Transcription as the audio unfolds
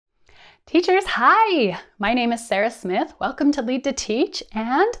Teachers, hi! My name is Sarah Smith. Welcome to Lead to Teach,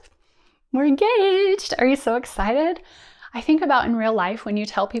 and we're engaged. Are you so excited? I think about in real life when you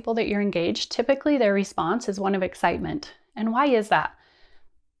tell people that you're engaged, typically their response is one of excitement. And why is that?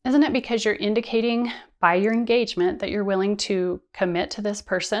 Isn't it because you're indicating by your engagement that you're willing to commit to this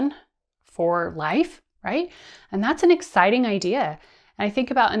person for life, right? And that's an exciting idea. And I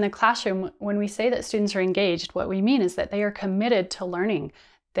think about in the classroom, when we say that students are engaged, what we mean is that they are committed to learning.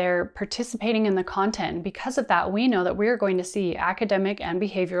 They're participating in the content. And because of that, we know that we're going to see academic and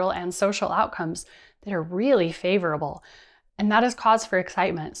behavioral and social outcomes that are really favorable. And that is cause for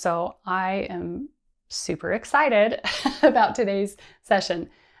excitement. So I am super excited about today's session.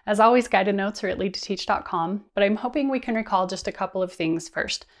 As always, guided notes are at leadtoteach.com, but I'm hoping we can recall just a couple of things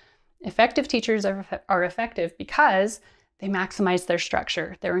first. Effective teachers are effective because they maximize their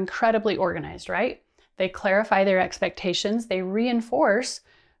structure. They're incredibly organized, right? They clarify their expectations. They reinforce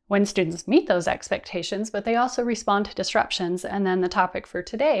when students meet those expectations, but they also respond to disruptions. And then the topic for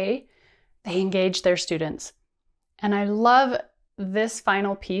today, they engage their students. And I love this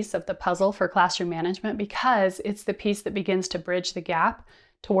final piece of the puzzle for classroom management because it's the piece that begins to bridge the gap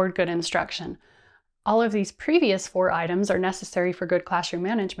toward good instruction. All of these previous 4 items are necessary for good classroom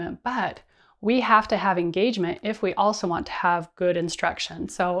management, but we have to have engagement if we also want to have good instruction.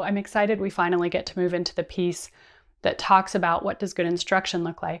 So I'm excited we finally get to move into the piece that talks about what does good instruction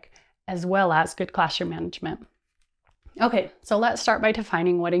look like, as well as good classroom management. Okay, so let's start by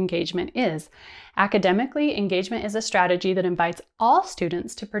defining what engagement is. Academically, engagement is a strategy that invites all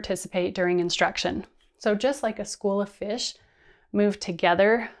students to participate during instruction. So just like a school of fish move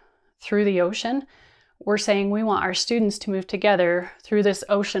together through the ocean, we're saying we want our students to move together through this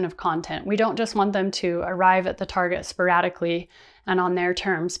ocean of content. We don't just want them to arrive at the target sporadically and on their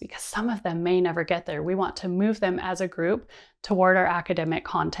terms, because some of them may never get there. We want to move them as a group toward our academic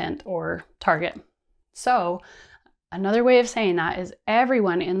content or target. So another way of saying that is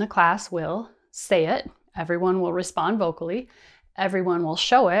everyone in the class will say it. Everyone will respond vocally. Everyone will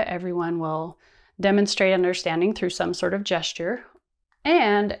show it. Everyone will demonstrate understanding through some sort of gesture.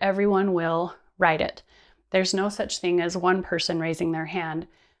 And everyone will write it. There's no such thing as one person raising their hand.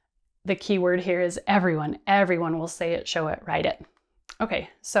 The key word here is everyone. Everyone will say it, show it, write it. Okay,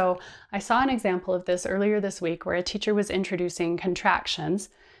 so I saw an example of this earlier this week where a teacher was introducing contractions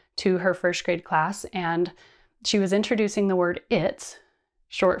to her first grade class, and she was introducing the word it's,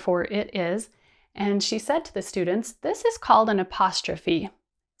 short for it is, and she said to the students, this is called an apostrophe.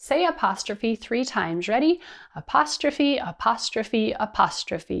 Say apostrophe 3 times. Ready? Apostrophe, apostrophe,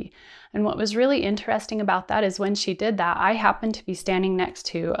 apostrophe. And what was really interesting about that is when she did that, I happened to be standing next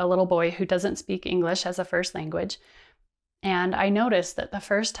to a little boy who doesn't speak English as a first language. And I noticed that the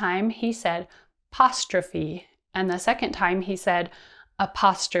first time he said apostrophe, and the second time he said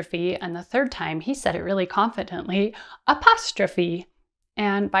apostrophe, and the third time he said it really confidently, apostrophe.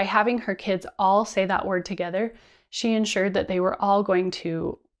 And by having her kids all say that word together, she ensured that they were all going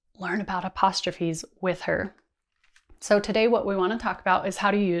to learn about apostrophes with her. So today what we want to talk about is how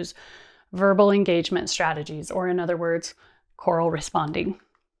to use verbal engagement strategies, or in other words, choral responding.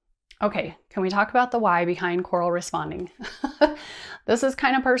 Okay, can we talk about the why behind choral responding? This is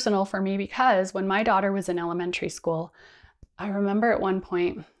kind of personal for me because when my daughter was in elementary school, I remember at one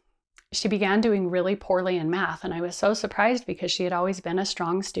point she began doing really poorly in math, and I was so surprised because she had always been a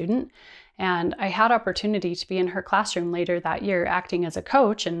strong student. And I had opportunity to be in her classroom later that year acting as a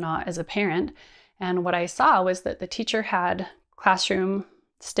coach and not as a parent. And what I saw was that the teacher had classroom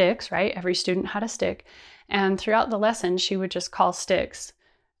sticks, right? Every student had a stick. And throughout the lesson, she would just call sticks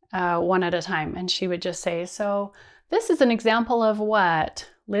one at a time. And she would just say, so this is an example of what,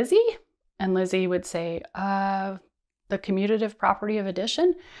 Lizzie? And Lizzie would say, the commutative property of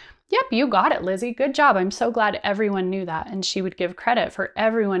addition. Yep, you got it, Lizzie. Good job. I'm so glad everyone knew that. And she would give credit for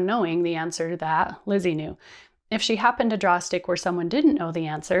everyone knowing the answer that Lizzie knew. If she happened to draw a stick where someone didn't know the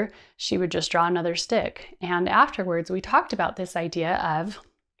answer, she would just draw another stick. And afterwards, we talked about this idea of,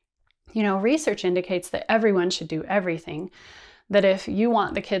 research indicates that everyone should do everything. That if you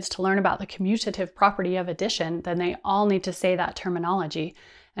want the kids to learn about the commutative property of addition, then they all need to say that terminology.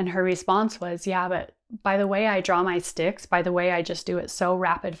 And her response was, yeah, but by the way I draw my sticks, by the way I just do it so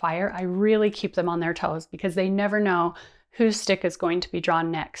rapid fire, I really keep them on their toes because they never know whose stick is going to be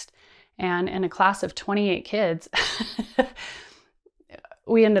drawn next. And in a class of 28 kids,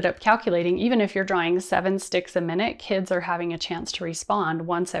 we ended up calculating, even if you're drawing 7 sticks a minute, kids are having a chance to respond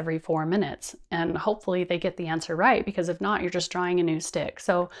once every 4 minutes. And hopefully they get the answer right, because if not, you're just drawing a new stick.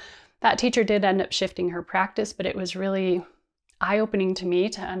 So that teacher did end up shifting her practice, but it was really eye-opening to me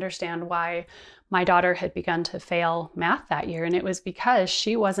to understand why My daughter had begun to fail math that year, and it was because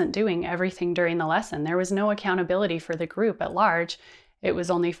she wasn't doing everything during the lesson. There was no accountability for the group at large. It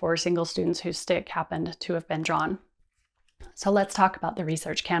was only for single students whose stick happened to have been drawn. So let's talk about the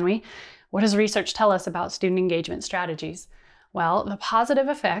research, can we? What does research tell us about student engagement strategies? Well, the positive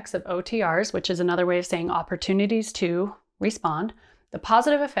effects of OTRs, which is another way of saying opportunities to respond, the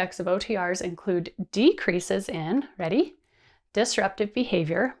positive effects of OTRs include decreases in, ready, disruptive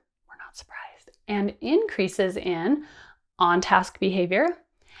behavior, we're not surprised, and increases in on-task behavior,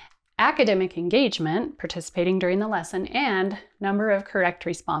 academic engagement, participating during the lesson, and number of correct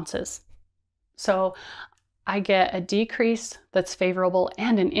responses. So I get a decrease that's favorable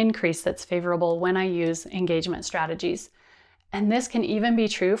and an increase that's favorable when I use engagement strategies. And this can even be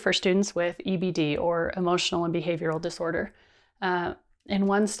true for students with EBD, or emotional and behavioral disorder. In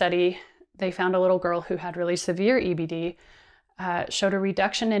one study, they found a little girl who had really severe EBD, showed a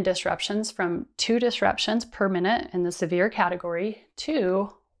reduction in disruptions from 2 disruptions per minute in the severe category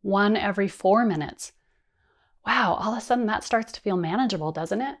to 1 every 4 minutes. Wow, all of a sudden that starts to feel manageable,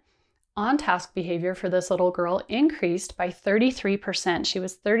 doesn't it? On-task behavior for this little girl increased by 33%. She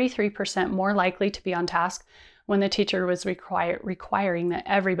was 33% more likely to be on task when the teacher was requiring that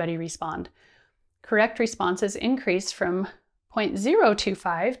everybody respond. Correct responses increased from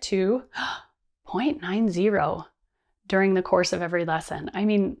 0.025 to 0.90 during the course of every lesson. I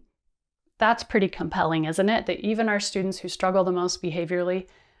mean, that's pretty compelling, isn't it? That even our students who struggle the most behaviorally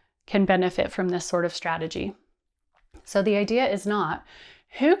can benefit from this sort of strategy. So the idea is not,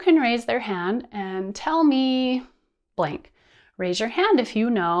 who can raise their hand and tell me blank? Raise your hand if you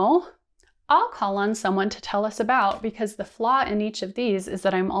know. I'll call on someone to tell us about, because the flaw in each of these is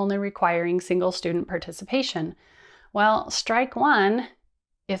that I'm only requiring single student participation. Well, strike one,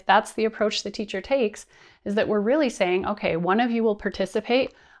 if that's the approach the teacher takes, is that we're really saying, okay, one of you will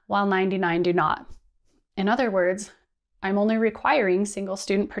participate while 99 do not. In other words, I'm only requiring single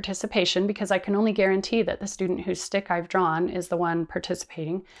student participation because I can only guarantee that the student whose stick I've drawn is the one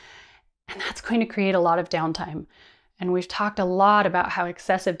participating. And that's going to create a lot of downtime. And we've talked a lot about how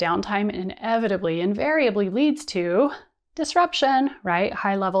excessive downtime invariably leads to disruption, right?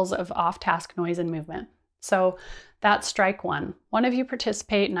 High levels of off-task noise and movement. So that's strike one. One of you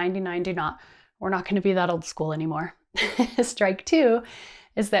participate, 99 do not. We're not going to be that old school anymore. Strike two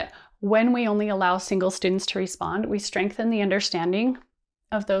is that when we only allow single students to respond, we strengthen the understanding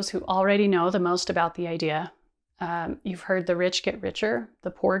of those who already know the most about the idea. You've heard the rich get richer, the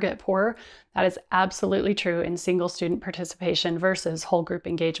poor get poorer. That is absolutely true in single student participation versus whole group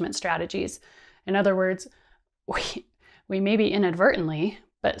engagement strategies. In other words, we maybe inadvertently,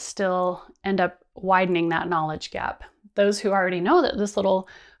 but still end up widening that knowledge gap. Those who already know that this little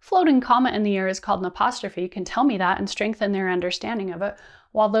floating comma in the air is called an apostrophe can tell me that and strengthen their understanding of it,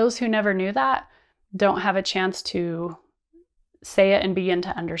 while those who never knew that don't have a chance to say it and begin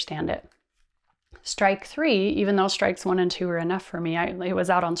to understand it. Strike three, even though strikes 1 and 2 were enough for me, it was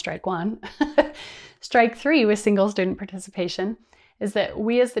out on strike 1. Strike three with single student participation is that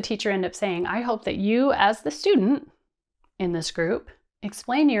we as the teacher end up saying, I hope that you as the student in this group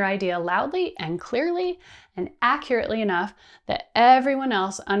explain your idea loudly and clearly and accurately enough that everyone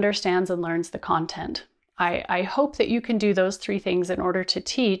else understands and learns the content. I hope that you can do those 3 things in order to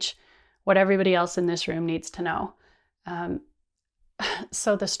teach what everybody else in this room needs to know.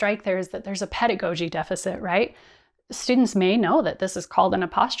 So the strike there is that there's a pedagogy deficit, right? Students may know that this is called an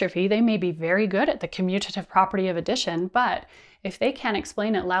apostrophe. They may be very good at the commutative property of addition, but if they can't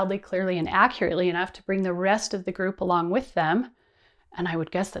explain it loudly, clearly, and accurately enough to bring the rest of the group along with them, and I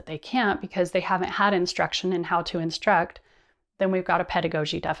would guess that they can't because they haven't had instruction in how to instruct, then we've got a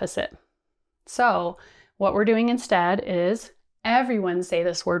pedagogy deficit. So what we're doing instead is everyone say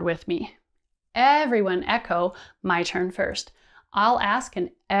this word with me. Everyone echo my turn first. I'll ask and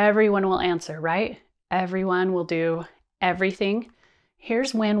everyone will answer, right? Everyone will do everything.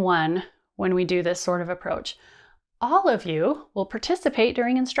 Here's win one when we do this sort of approach. All of you will participate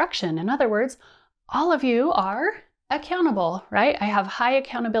during instruction. In other words, all of you are accountable, right? I have high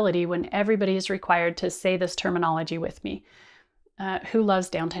accountability when everybody is required to say this terminology with me. Who loves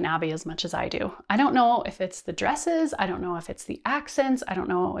Downton Abbey as much as I do? I don't know if it's the dresses, I don't know if it's the accents, I don't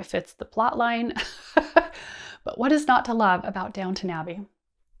know if it's the plot line, but what is not to love about Downton Abbey?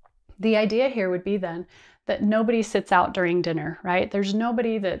 The idea here would be then that nobody sits out during dinner, right? There's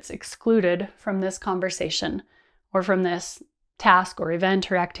nobody that's excluded from this conversation or from this task or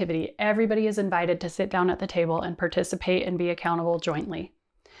event or activity. Everybody is invited to sit down at the table and participate and be accountable jointly.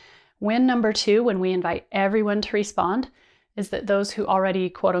 Win number 2, when we invite everyone to respond, is that those who already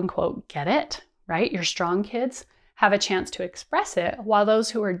quote unquote get it, right? Your strong kids have a chance to express it, while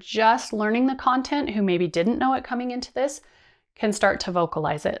those who are just learning the content, who maybe didn't know it coming into this, can start to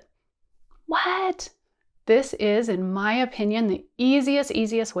vocalize it. What? This is, in my opinion, the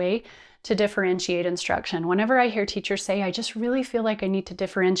easiest way to differentiate instruction. Whenever I hear teachers say, I just really feel like I need to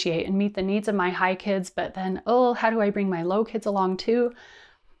differentiate and meet the needs of my high kids, but then, oh, how do I bring my low kids along too?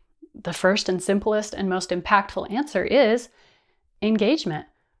 The first and simplest and most impactful answer is engagement,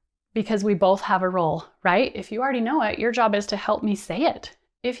 because we both have a role, right? If you already know it, your job is to help me say it.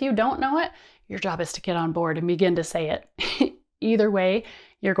 If you don't know it, your job is to get on board and begin to say it. Either way,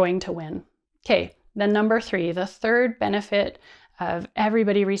 you're going to win. Okay, then number 3, the third benefit of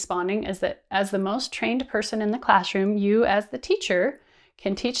everybody responding is that as the most trained person in the classroom, you as the teacher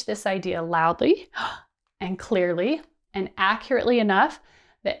can teach this idea loudly and clearly and accurately enough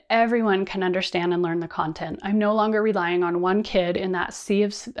that everyone can understand and learn the content. I'm no longer relying on one kid in that sea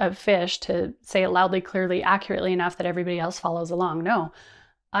of fish to say it loudly, clearly, accurately enough that everybody else follows along. No,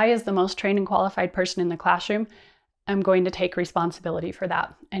 I, as the most trained and qualified person in the classroom, am going to take responsibility for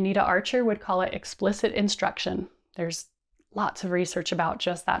that. Anita Archer would call it explicit instruction. There's lots of research about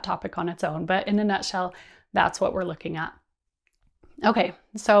just that topic on its own, but in a nutshell, that's what we're looking at. Okay,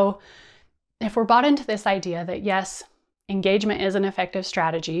 so if we're bought into this idea that yes, engagement is an effective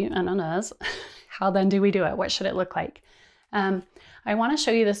strategy, and it is, how then do we do it? What should it look like? I want to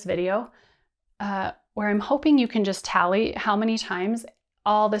show you this video where I'm hoping you can just tally how many times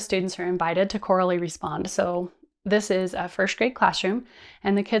all the students are invited to chorally respond. So this is a first grade classroom,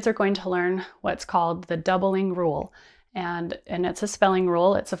 and the kids are going to learn what's called the doubling rule. And it's a spelling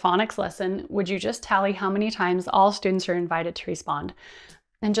rule, it's a phonics lesson. Would you just tally how many times all students are invited to respond?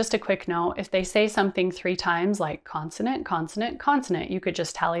 And just a quick note, if they say something 3 times, like consonant, consonant, consonant, you could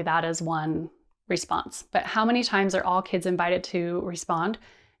just tally that as one response. But how many times are all kids invited to respond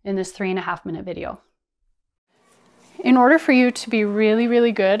in this 3.5-minute video? In order for you to be really,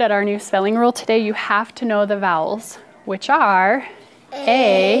 really good at our new spelling rule today, you have to know the vowels, which are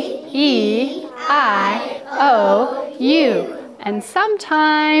A, E, I, O, U, and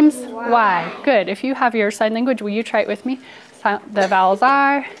sometimes Y. Good. If you have your sign language, will you try it with me? The vowels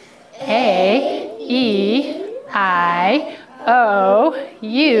are A, E, I, O,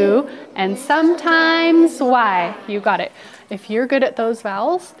 U, and sometimes Y. You got it. If you're good at those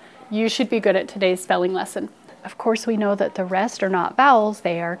vowels, you should be good at today's spelling lesson. Of course, we know that the rest are not vowels.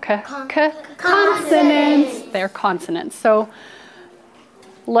 They are consonants. They're consonants. So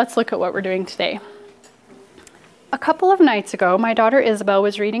let's look at what we're doing today. A couple of nights ago, my daughter Isabel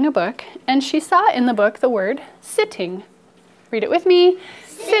was reading a book, and she saw in the book the word sitting. Read it with me.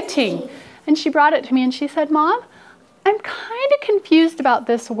 Sitting. And she brought it to me and she said, Mom, I'm kind of confused about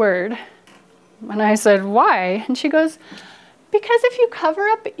this word. And I said, why? And she goes, because if you cover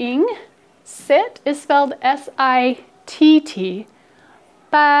up ing, sit is spelled S-I-T-T,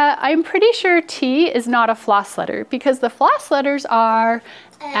 but I'm pretty sure T is not a floss letter because the floss letters are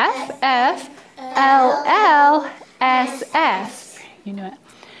F-F-L-L-S-S. You knew it.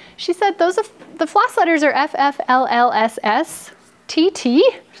 She said the floss letters are F-F-L-L-S-S-T-T.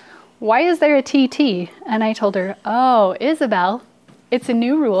 Why is there a T-T? And I told her, oh, Isabel, it's a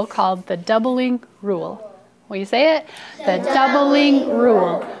new rule called the doubling rule. Will you say it? The doubling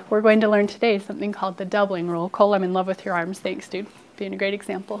rule. We're going to learn today something called the doubling rule. Cole, I'm in love with your arms. Thanks, dude. Being a great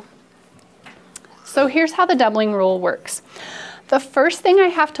example. So here's how the doubling rule works. The first thing I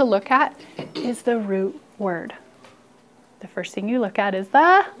have to look at is the root word. The first thing you look at is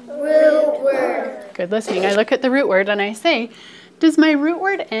the root word. Good listening. I look at the root word and I say, does my root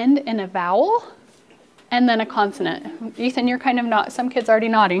word end in a vowel and then a consonant? Ethan, you're kind of not, some kids already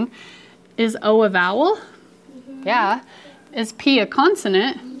nodding. Is O a vowel? Mm-hmm. Yeah. Is P a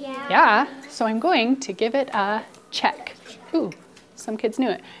consonant? Yeah. Yeah. So I'm going to give it a check. Ooh, some kids knew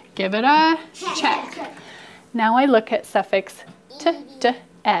it. Give it a check. Now I look at suffix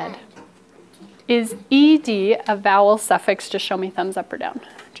ed. Is ed a vowel suffix? Just show me thumbs up or down.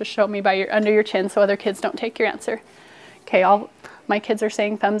 Just show me by under your chin so other kids don't take your answer. Okay, my kids are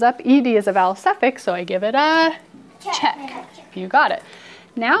saying thumbs up. Ed is a vowel suffix, so I give it a check. You got it.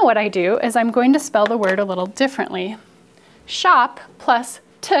 Now what I do is I'm going to spell the word a little differently. Shop plus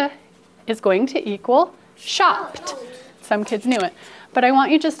t is going to equal shopped. Some kids knew it. But I want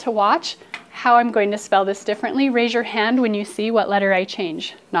you just to watch how I'm going to spell this differently. Raise your hand when you see what letter I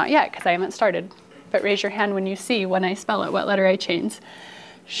change. Not yet, because I haven't started. But raise your hand when you see when I spell it, what letter I change.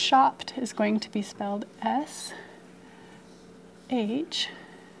 Shopped is going to be spelled S-H-O-P-P.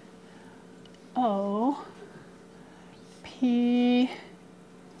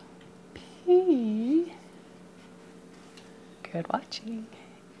 Good watching.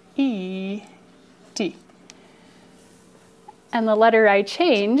 E-D. And the letter I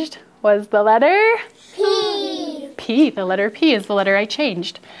changed was the letter P. P. The letter P is the letter I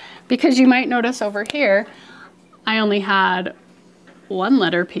changed. Because you might notice over here, I only had one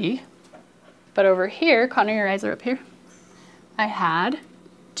letter P. But over here, Connor, your eyes are up here, I had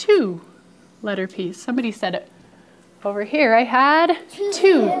 2 letter P's. Somebody said it. Over here, I had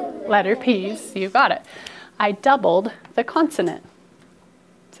 2 letter P's. You got it. I doubled the consonant.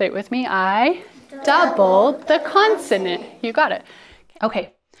 Say it with me. I doubled the consonant. You got it.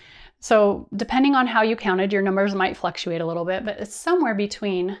 Okay. So depending on how you counted, your numbers might fluctuate a little bit, but it's somewhere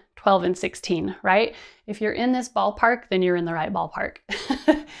between 12 and 16, right? If you're in this ballpark, then you're in the right ballpark.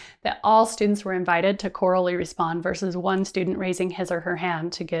 That all students were invited to chorally respond versus one student raising his or her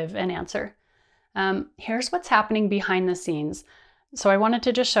hand to give an answer. Here's what's happening behind the scenes. So I wanted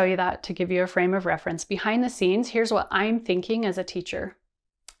to just show you that to give you a frame of reference. Behind the scenes, here's what I'm thinking as a teacher.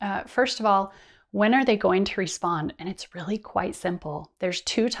 First of all, when are they going to respond? And it's really quite simple. There's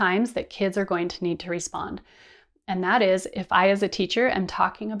 2 times that kids are going to need to respond. And that is if I, as a teacher, am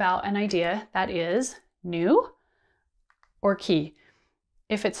talking about an idea that is new or key.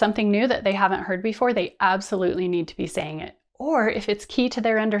 If it's something new that they haven't heard before, they absolutely need to be saying it. Or if it's key to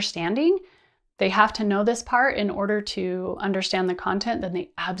their understanding, they have to know this part in order to understand the content, then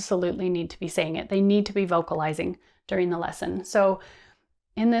they absolutely need to be saying it. They need to be vocalizing during the lesson. So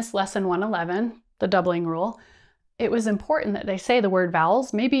in this lesson 111, the doubling rule, it was important that they say the word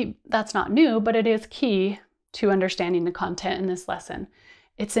vowels. Maybe that's not new, but it is key to understanding the content in this lesson.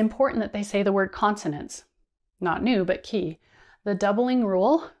 It's important that they say the word consonants. Not new, but key. The doubling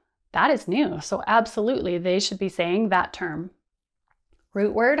rule, that is new. So absolutely, they should be saying that term.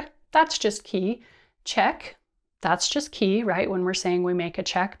 Root word, that's just key. Check, that's just key, right? When we're saying we make a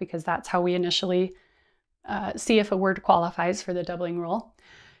check, because that's how we initially see if a word qualifies for the doubling rule.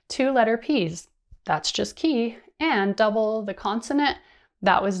 2 letter P's, that's just key. And double the consonant,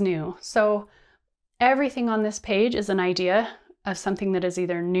 that was new. So everything on this page is an idea of something that is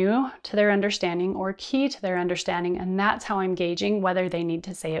either new to their understanding or key to their understanding, and that's how I'm gauging whether they need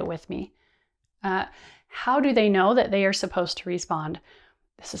to say it with me. How do they know that they are supposed to respond?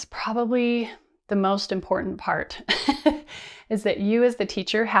 This is probably the most important part, is that you as the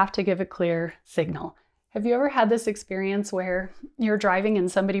teacher have to give a clear signal. Have you ever had this experience where you're driving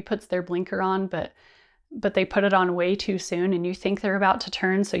and somebody puts their blinker on, but they put it on way too soon and you think they're about to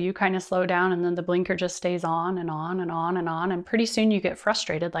turn, so you kind of slow down and then the blinker just stays on and on and on and on, and pretty soon you get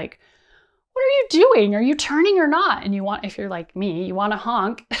frustrated, like, what are you doing? Are you turning or not? And you want, if you're like me, you want to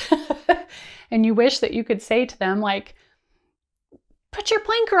honk and you wish that you could say to them, like, put your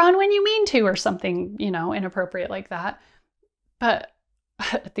blinker on when you mean to, or something, you know, inappropriate like that. But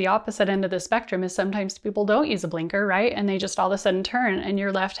at the opposite end of the spectrum is sometimes people don't use a blinker, right? And they just all of a sudden turn and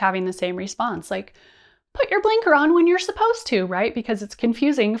you're left having the same response, like, put your blinker on when you're supposed to, right? Because it's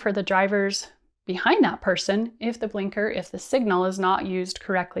confusing for the drivers behind that person if the signal is not used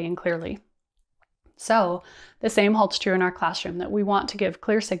correctly and clearly. So the same holds true in our classroom, that we want to give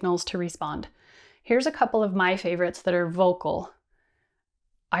clear signals to respond. Here's a couple of my favorites that are vocal.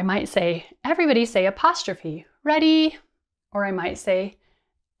 I might say, everybody say apostrophe, ready? Or I might say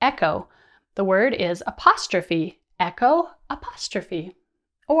echo. The word is apostrophe, echo, apostrophe.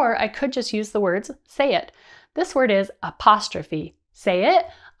 Or I could just use the words say it. This word is apostrophe, say it,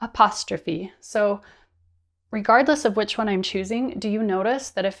 apostrophe. So regardless of which one I'm choosing, do you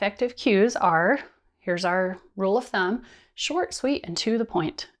notice that effective cues are, here's our rule of thumb, short, sweet, and to the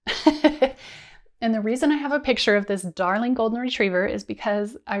point. And the reason I have a picture of this darling golden retriever is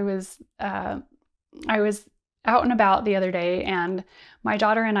because I was out and about the other day, and my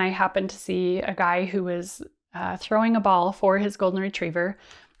daughter and I happened to see a guy who was throwing a ball for his golden retriever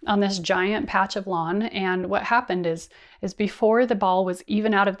on this giant patch of lawn. And what happened is before the ball was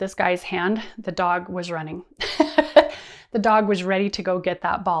even out of this guy's hand, the dog was running. The dog was ready to go get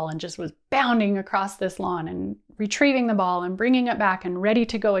that ball and just was bounding across this lawn and retrieving the ball and bringing it back and ready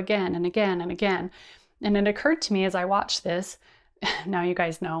to go again and again and again. And it occurred to me as I watched this, now you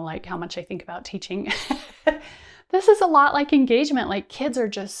guys know like how much I think about teaching. This is a lot like engagement. Like, kids are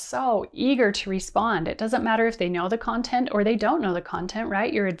just so eager to respond. It doesn't matter if they know the content or they don't know the content,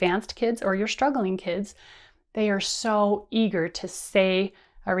 right? Your advanced kids or your struggling kids, they are so eager to say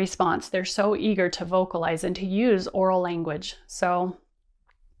a response. They're so eager to vocalize and to use oral language. So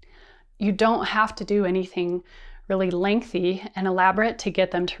you don't have to do anything really lengthy and elaborate to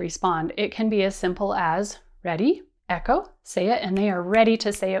get them to respond. It can be as simple as ready, echo, say it, and they are ready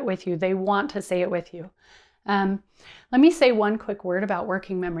to say it with you. They want to say it with you. Let me say one quick word about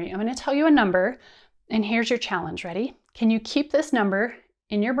working memory. I'm going to tell you a number, and here's your challenge. Ready? Can you keep this number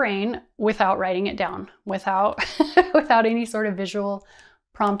in your brain without writing it down, without, without any sort of visual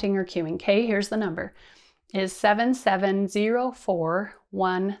prompting or cueing. Okay, here's the number, is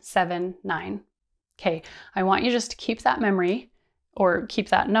 7704179. Okay, I want you just to keep that memory or keep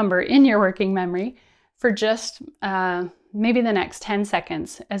that number in your working memory for just maybe the next 10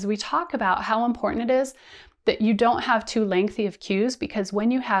 seconds as we talk about how important it is that you don't have too lengthy of cues, because when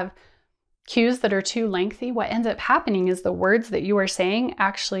you have cues that are too lengthy, what ends up happening is the words that you are saying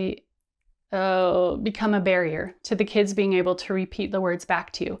actually become a barrier to the kids being able to repeat the words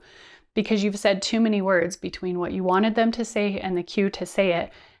back to you, because you've said too many words between what you wanted them to say and the cue to say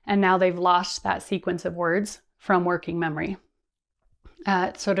it, and now they've lost that sequence of words from working memory.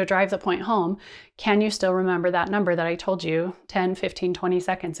 So to drive the point home, can you still remember that number that I told you 10, 15, 20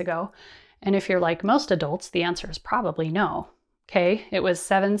 seconds ago? And if you're like most adults, the answer is probably no. Okay, it was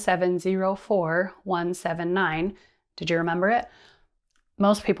 7704179. Did you remember it?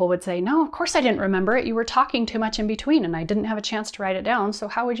 Most people would say, no, of course I didn't remember it. You were talking too much in between and I didn't have a chance to write it down. So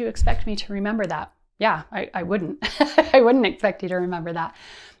how would you expect me to remember that? Yeah, I wouldn't. I wouldn't expect you to remember that.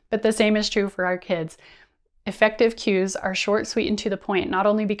 But the same is true for our kids. Effective cues are short, sweet, and to the point, not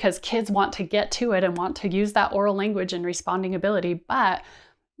only because kids want to get to it and want to use that oral language and responding ability, but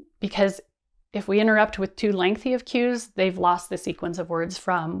because if we interrupt with too lengthy of cues, they've lost the sequence of words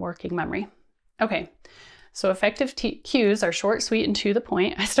from working memory. Okay, so effective cues are short, sweet, and to the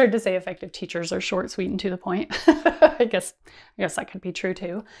point. I started to say effective teachers are short, sweet, and to the point. I guess that could be true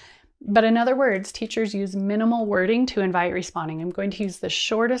too. But in other words, teachers use minimal wording to invite responding. I'm going to use the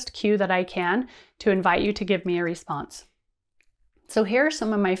shortest cue that I can to invite you to give me a response. So here are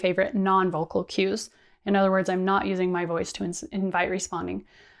some of my favorite non-vocal cues. In other words, I'm not using my voice to invite responding.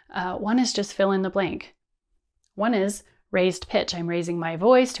 One is just fill in the blank. One is raised pitch. I'm raising my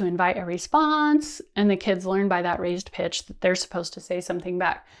voice to invite a response, and the kids learn by that raised pitch that they're supposed to say something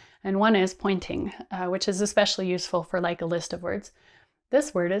back. And one is pointing, which is especially useful for like a list of words.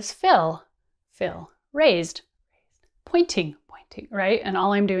 This word is fill, raised, pointing, right? And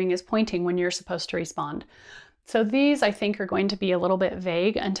all I'm doing is pointing when you're supposed to respond. So these I think are going to be a little bit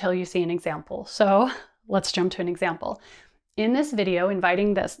vague until you see an example. So let's jump to an example. In this video,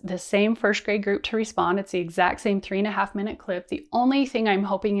 inviting this same first grade group to respond, it's the exact same 3.5-minute clip. The only thing I'm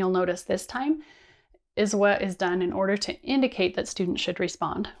hoping you'll notice this time is what is done in order to indicate that students should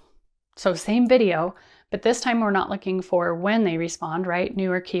respond. So same video, but this time we're not looking for when they respond, right? New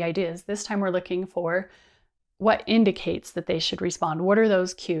or key ideas. This time we're looking for what indicates that they should respond. What are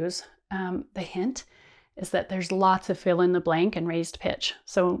those cues? The hint is that there's lots of fill in the blank and raised pitch.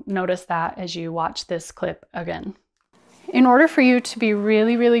 So notice that as you watch this clip again. In order for you to be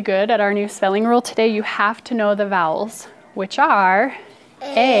really, really good at our new spelling rule today, you have to know the vowels, which are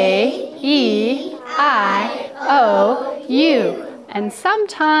A, E, I, O, U, and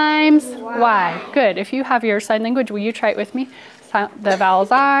sometimes Y. Good. If you have your sign language, will you try it with me? So the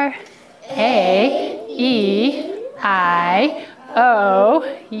vowels are A, E, I,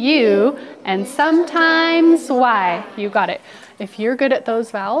 O, U, and sometimes Y. You got it. If you're good at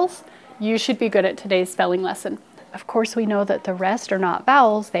those vowels, you should be good at today's spelling lesson. Of course, we know that the rest are not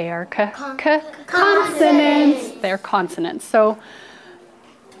vowels. They are consonants. They're consonants. So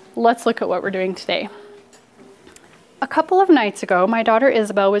let's look at what we're doing today. A couple of nights ago, my daughter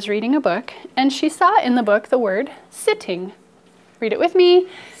Isabel was reading a book, and she saw in the book the word sitting. Read it with me.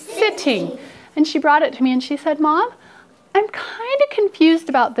 Sitting. And she brought it to me and she said, Mom, I'm kind of confused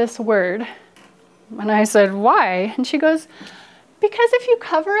about this word. And I said, why? And she goes, because if you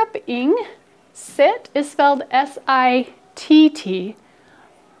cover up ing, sit is spelled S-I-T-T,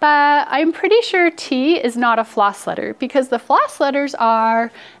 but I'm pretty sure T is not a floss letter because the floss letters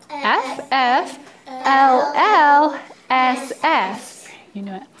are F-F-L-L-S-S. You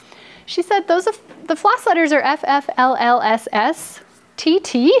knew it. She said the floss letters are F-F-L-L-S-S-T-T.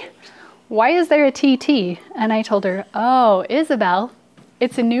 Why is there a T-T? And I told her, oh, Isabel,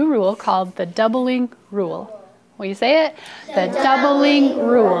 it's a new rule called the doubling rule. Will you say it? The doubling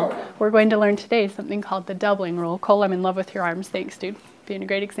rule. We're going to learn today something called the doubling rule. Cole, I'm in love with your arms. Thanks, dude. Being a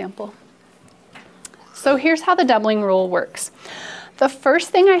great example. So here's how the doubling rule works. The first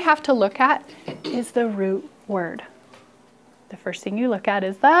thing I have to look at is the root word. The first thing you look at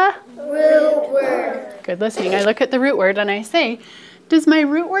is the root word. Good listening. I look at the root word and I say, does my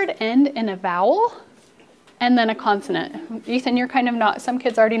root word end in a vowel and then a consonant? Ethan, you're kind of not, some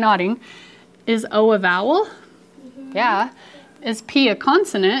kids already nodding. Is O a vowel? Mm-hmm. Yeah. Is P a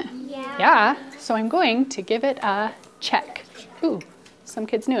consonant? Yeah. Yeah. So I'm going to give it a check. Ooh, some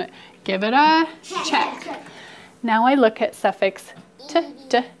kids knew it. Give it a check. Now I look at suffix t,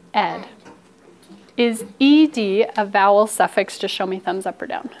 d, ed. Is ED a vowel suffix? Just show me thumbs up or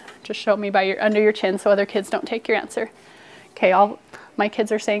down. Just show me by under your chin so other kids don't take your answer. Okay, my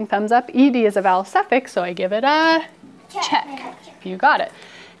kids are saying thumbs up. ED is a vowel suffix, so I give it a check. You got it.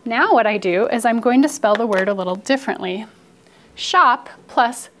 Now what I do is I'm going to spell the word a little differently. Shop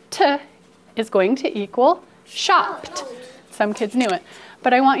plus T is going to equal shopped. Some kids knew it.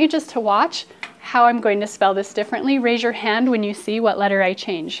 But I want you just to watch how I'm going to spell this differently. Raise your hand when you see what letter I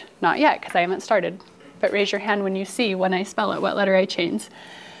change. Not yet, because I haven't started. But raise your hand when you see when I spell it, what letter I change.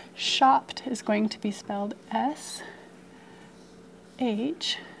 Shopped is going to be spelled S-H-O-P-P.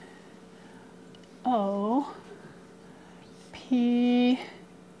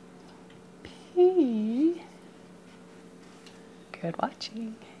 Good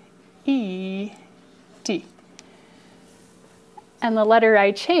watching. E-D. And the letter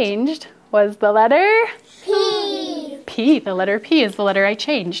I changed was the letter P. P, the letter P is the letter I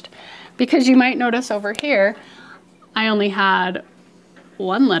changed. Because you might notice over here, I only had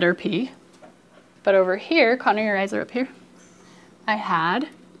one letter P. But over here, Connor, your eyes are up here, I had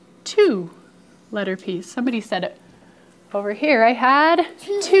 2 letter P's. Somebody said it. Over here, I had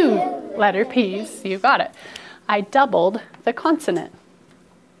 2 letter P's. You got it. I doubled the consonant.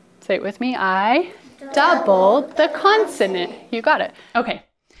 Say it with me. I doubled the consonant. You got it. Okay.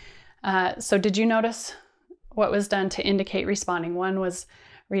 So did you notice what was done to indicate responding? One was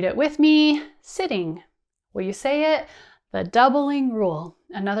read it with me, sitting. Will you say it? The doubling rule.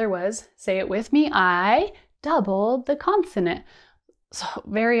 Another was say it with me. I doubled the consonant. So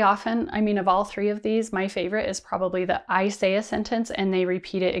very often, I mean, of all 3 of these, my favorite is probably that I say a sentence and they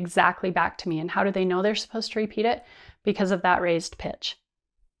repeat it exactly back to me. And how do they know they're supposed to repeat it? Because of that raised pitch.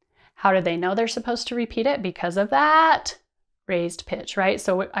 How do they know they're supposed to repeat it? Because of that raised pitch, right?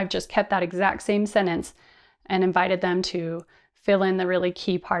 So I've just kept that exact same sentence and invited them to fill in the really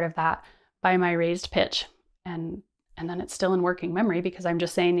key part of that by my raised pitch. And then it's still in working memory because I'm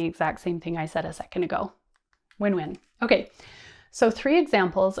just saying the exact same thing I said a second ago. Win-win. Okay. So 3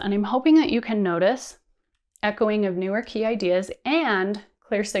 examples, and I'm hoping that you can notice echoing of newer key ideas and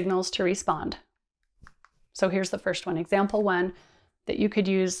clear signals to respond. So here's the first one, example 1, that you could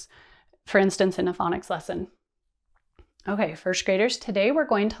use, for instance, in a phonics lesson. Okay, first graders, today we're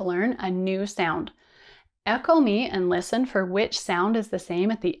going to learn a new sound. Echo me and listen for which sound is the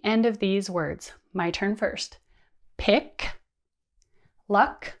same at the end of these words. My turn first. Pick,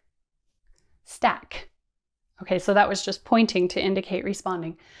 luck, stack. Okay, so that was just pointing to indicate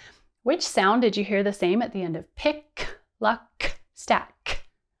responding. Which sound did you hear the same at the end of pick, luck, stack?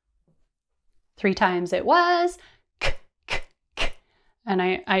 3 times it was k, k, k. And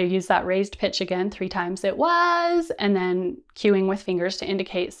I use that raised pitch again 3 times it was, and then cueing with fingers to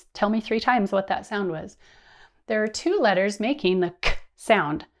indicate, tell me 3 times what that sound was. There are 2 letters making the k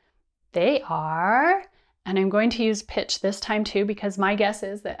sound. They are, and I'm going to use pitch this time too, because my guess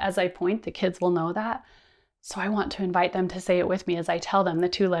is that as I point, the kids will know that. So I want to invite them to say it with me as I tell them the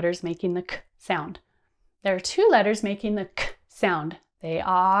 2 letters making the k sound. There are 2 letters making the k sound. They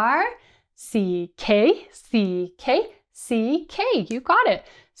are C-K, C-K, C-K. You got it.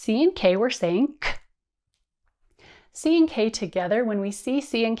 C and K, we're saying k. C and K together, when we see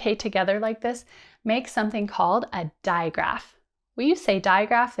C and K together like this, make something called a digraph. Will you say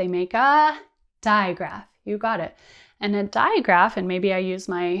digraph? They make a digraph. You got it. And a digraph, and maybe I use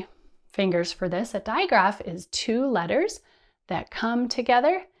my fingers for this, a digraph is 2 letters that come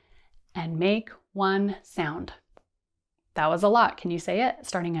together and make one sound. That was a lot. Can you say it?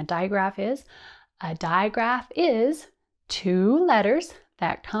 Starting a digraph is 2 letters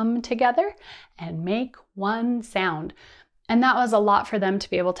that come together and make one sound. And that was a lot for them to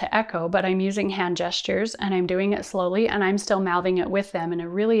be able to echo, but I'm using hand gestures and I'm doing it slowly and I'm still mouthing it with them in a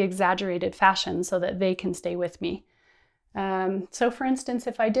really exaggerated fashion so that they can stay with me. So for instance,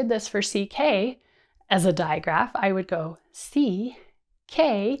 if I did this for CK as a digraph, I would go C,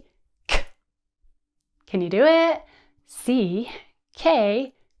 K, K. Can you do it? C,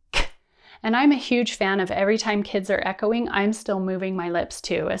 K, K. And I'm a huge fan of every time kids are echoing, I'm still moving my lips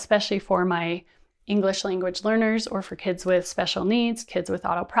too, especially for my English language learners or for kids with special needs, kids with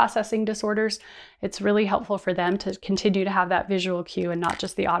auto processing disorders. It's really helpful for them to continue to have that visual cue and not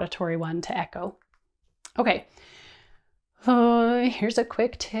just the auditory one to echo. Okay. Here's a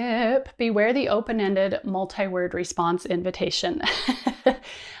quick tip. Beware the open-ended multi-word response invitation.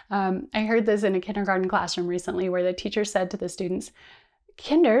 I heard this in a kindergarten classroom recently where the teacher said to the students,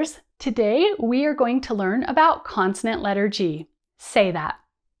 "Kinders, today we are going to learn about consonant letter G. Say that."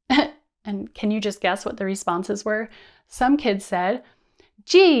 And can you just guess what the responses were? Some kids said,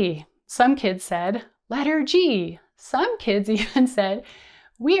 G. Some kids said, letter G. Some kids even said,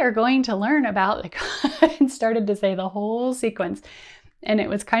 we are going to learn about, and started to say the whole sequence. And it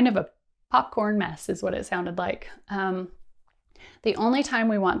was kind of a popcorn mess is what it sounded like. The only time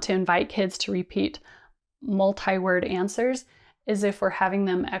we want to invite kids to repeat multi-word answers is if we're having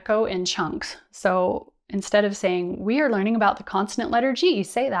them echo in chunks. So instead of saying, we are learning about the consonant letter G,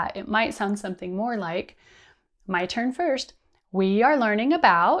 say that. It might sound something more like, my turn first. We are learning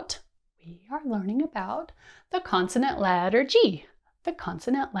about the consonant letter G, the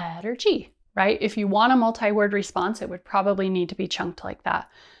consonant letter G, right? If you want a multi-word response, it would probably need to be chunked like that,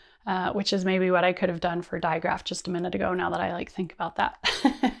 which is maybe what I could have done for digraph just a minute ago now that I think about that.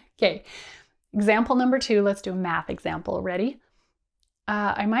 Okay, example number 2, let's do a math example. Ready?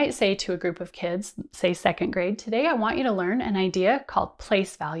 I might say to a group of kids, say 2nd grade, today I want you to learn an idea called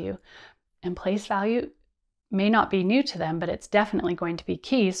place value. And place value may not be new to them, but it's definitely going to be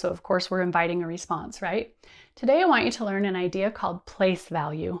key. So of course we're inviting a response, right? Today I want you to learn an idea called place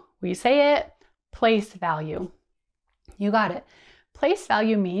value. Will you say it? Place value. You got it. Place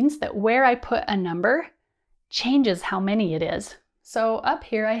value means that where I put a number changes how many it is. So up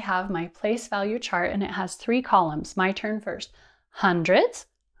here I have my place value chart and it has 3 columns. My turn first. Hundreds,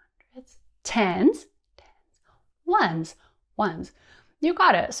 tens, ones. You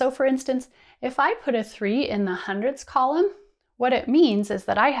got it. So for instance, if I put a 3 in the hundreds column, what it means is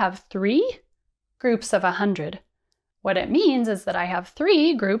that I have 3 groups of 100. What it means is that I have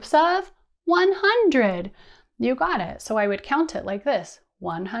 3 groups of 100. You got it. So I would count it like this.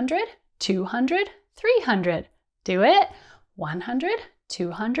 100, 200, 300. Do it. 100,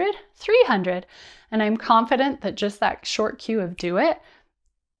 200, 300. And I'm confident that just that short cue of do it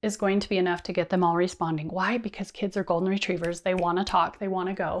is going to be enough to get them all responding. Why? Because kids are golden retrievers. They want to talk. They want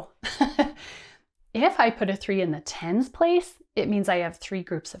to go. If I put a 3 in the tens place, it means I have 3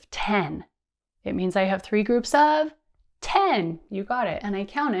 groups of 10. It means I have 3 groups of 10. You got it. And I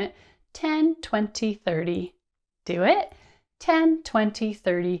count it 10, 20, 30. Do it. 10, 20,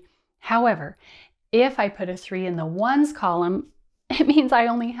 30. However, if I put a 3 in the ones column, it means I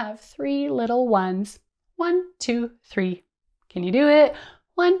only have 3 little ones. 1, 2, 3. Can you do it?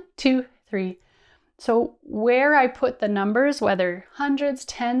 1, 2, 3. So where I put the numbers, whether hundreds,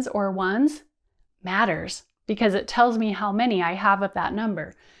 tens, or ones, matters because it tells me how many I have of that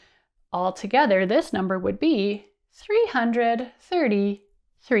number. Altogether, this number would be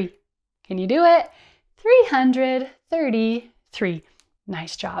 333. Can you do it? 333.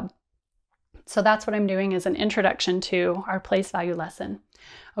 Nice job. So that's what I'm doing as an introduction to our place value lesson.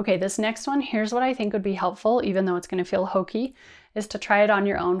 Okay, this next one, here's what I think would be helpful, even though it's going to feel hokey, is to try it on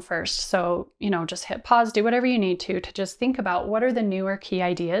your own first. So, just hit pause, do whatever you need to just think about what are the newer key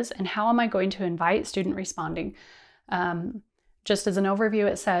ideas and how am I going to invite student responding. Just as an overview,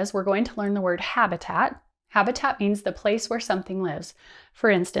 it says we're going to learn the word habitat. Habitat means the place where something lives. For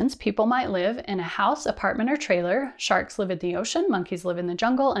instance, people might live in a house, apartment, or trailer. Sharks live in the ocean, monkeys live in the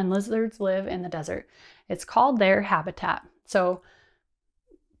jungle, and lizards live in the desert. It's called their habitat. So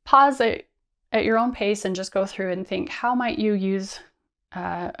pause at your own pace and just go through and think, how might you use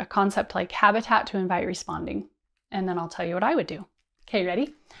a concept like habitat to invite responding? And then I'll tell you what I would do. Okay,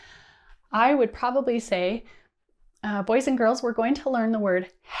 ready? I would probably say, boys and girls, we're going to learn the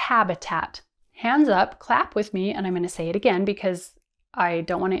word habitat. Hands up, clap with me, and I'm going to say it again because I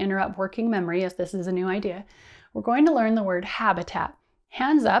don't want to interrupt working memory if this is a new idea. We're going to learn the word habitat.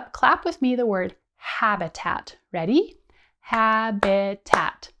 Hands up, clap with me the word habitat. Ready?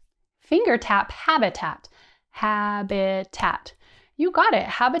 Habitat. Finger tap, habitat. Habitat. You got it.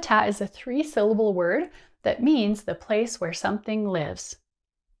 Habitat is a 3-syllable word that means the place where something lives.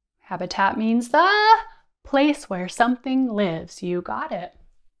 Habitat means the place where something lives. You got it.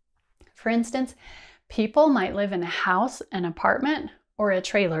 For instance, people might live in a house, an apartment, or a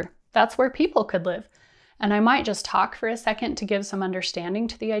trailer. That's where people could live. And I might just talk for a second to give some understanding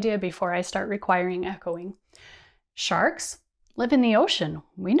to the idea before I start requiring echoing. Sharks live in the ocean.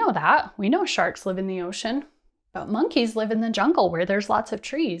 We know that. We know sharks live in the ocean. But monkeys live in the jungle where there's lots of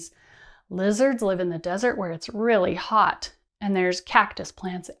trees. Lizards live in the desert where it's really hot and there's cactus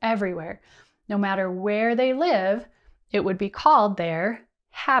plants everywhere. No matter where they live, it would be called their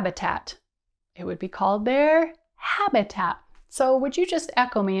habitat. It would be called their habitat. So would you just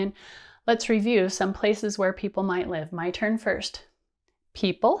echo me and let's review some places where people might live. My turn first.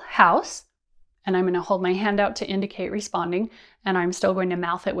 People, house, and I'm going to hold my hand out to indicate responding, and I'm still going to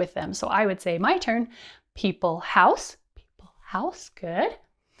mouth it with them. So I would say my turn. People, house, good.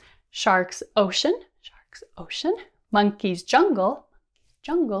 Sharks, ocean, monkeys, jungle,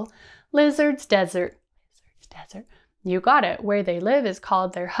 lizards, desert. You got it. Where they live is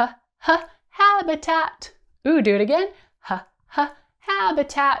called their habitat. Ooh, do it again.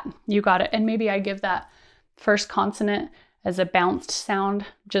 habitat. You got it. And maybe I give that first consonant as a bounced sound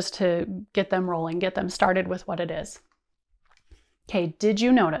just to get them rolling, get them started with what it is. Okay, did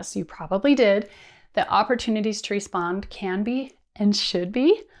you notice? You probably did, that opportunities to respond can be and should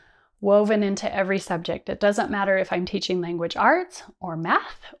be woven into every subject. It doesn't matter if I'm teaching language arts or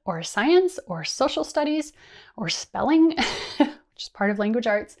math or science or social studies or spelling, which is part of language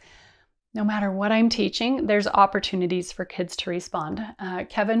arts. No matter what I'm teaching, there's opportunities for kids to respond.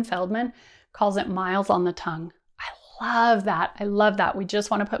 Kevin Feldman calls it miles on the tongue. I love that. I love that. We just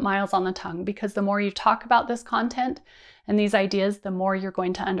want to put miles on the tongue because the more you talk about this content and these ideas, the more you're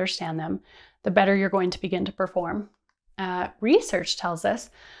going to understand them, the better you're going to begin to perform. Research tells us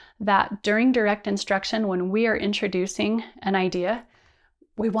that during direct instruction, when we are introducing an idea,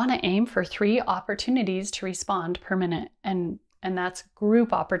 we want to aim for 3 opportunities to respond per minute. And that's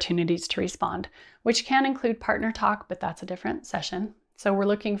group opportunities to respond, which can include partner talk, but that's a different session. So we're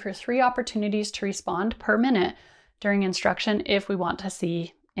looking for 3 opportunities to respond per minute during instruction if we want to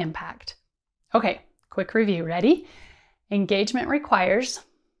see impact. Okay, quick review. Ready? Engagement requires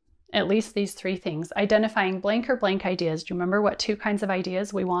at least these 3 things. Identifying blank or blank ideas. Do you remember what 2 kinds of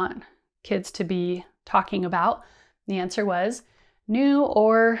ideas we want kids to be talking about? The answer was new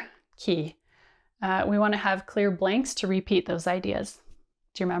or key. We want to have clear blanks to repeat those ideas.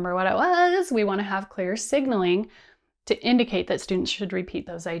 Do you remember what it was? We want to have clear signaling to indicate that students should repeat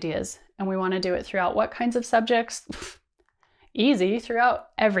those ideas. And we want to do it throughout what kinds of subjects? Easy, throughout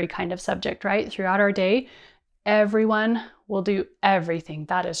every kind of subject, right? Throughout our day, everyone will do everything.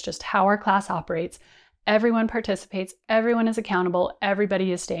 That is just how our class operates. Everyone participates, everyone is accountable,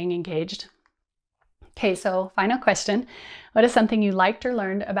 everybody is staying engaged. Okay, so final question. What is something you liked or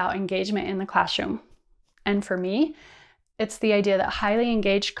learned about engagement in the classroom? And for me, it's the idea that highly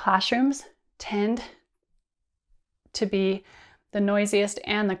engaged classrooms tend to be the noisiest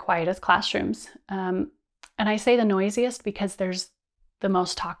and the quietest classrooms. And I say the noisiest because there's the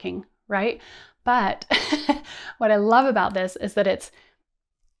most talking, right? But what I love about this is that it's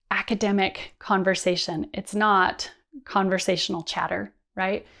academic conversation. It's not conversational chatter,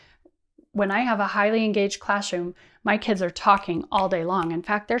 right? When I have a highly engaged classroom, my kids are talking all day long. In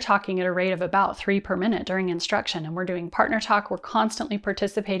fact, they're talking at a rate of about 3 per minute during instruction, and we're doing partner talk. We're constantly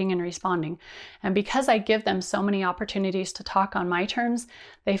participating and responding. And because I give them so many opportunities to talk on my terms,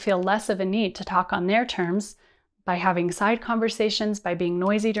 they feel less of a need to talk on their terms by having side conversations, by being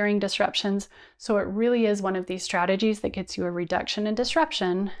noisy during disruptions. So it really is one of these strategies that gets you a reduction in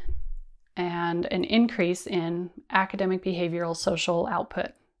disruption and an increase in academic, behavioral, social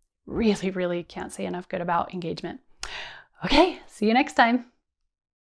output. Really, really can't say enough good about engagement. Okay, see you next time.